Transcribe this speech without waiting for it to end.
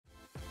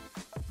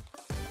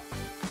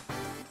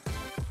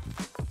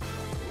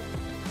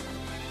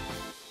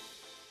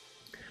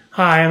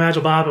Hi, I'm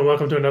Agile Bob, and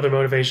welcome to another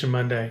Motivation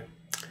Monday.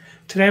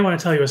 Today I want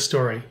to tell you a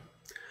story.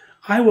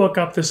 I woke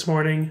up this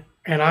morning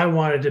and I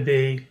wanted to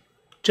be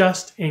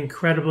just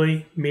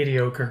incredibly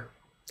mediocre.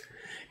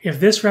 If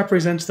this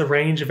represents the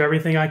range of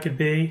everything I could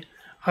be,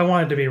 I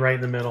wanted to be right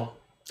in the middle.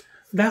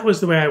 That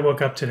was the way I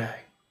woke up today.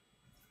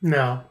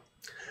 No,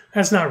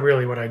 that's not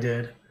really what I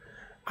did.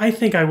 I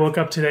think I woke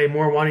up today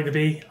more wanting to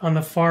be on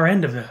the far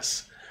end of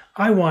this.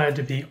 I wanted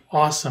to be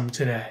awesome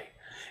today.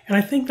 And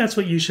I think that's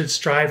what you should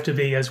strive to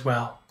be as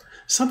well.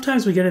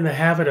 Sometimes we get in the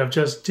habit of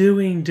just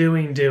doing,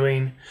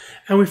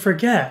 and we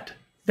forget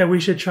that we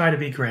should try to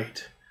be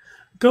great.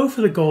 Go for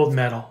the gold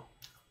medal.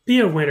 Be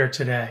a winner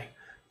today.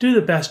 Do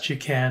the best you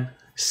can.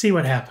 See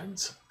what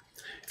happens.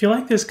 If you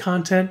like this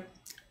content,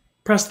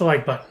 press the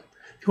like button.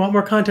 If you want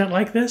more content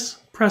like this,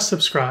 press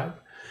subscribe.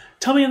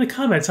 Tell me in the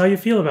comments how you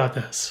feel about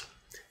this.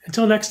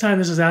 Until next time,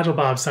 this is Agile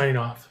Bob signing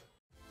off.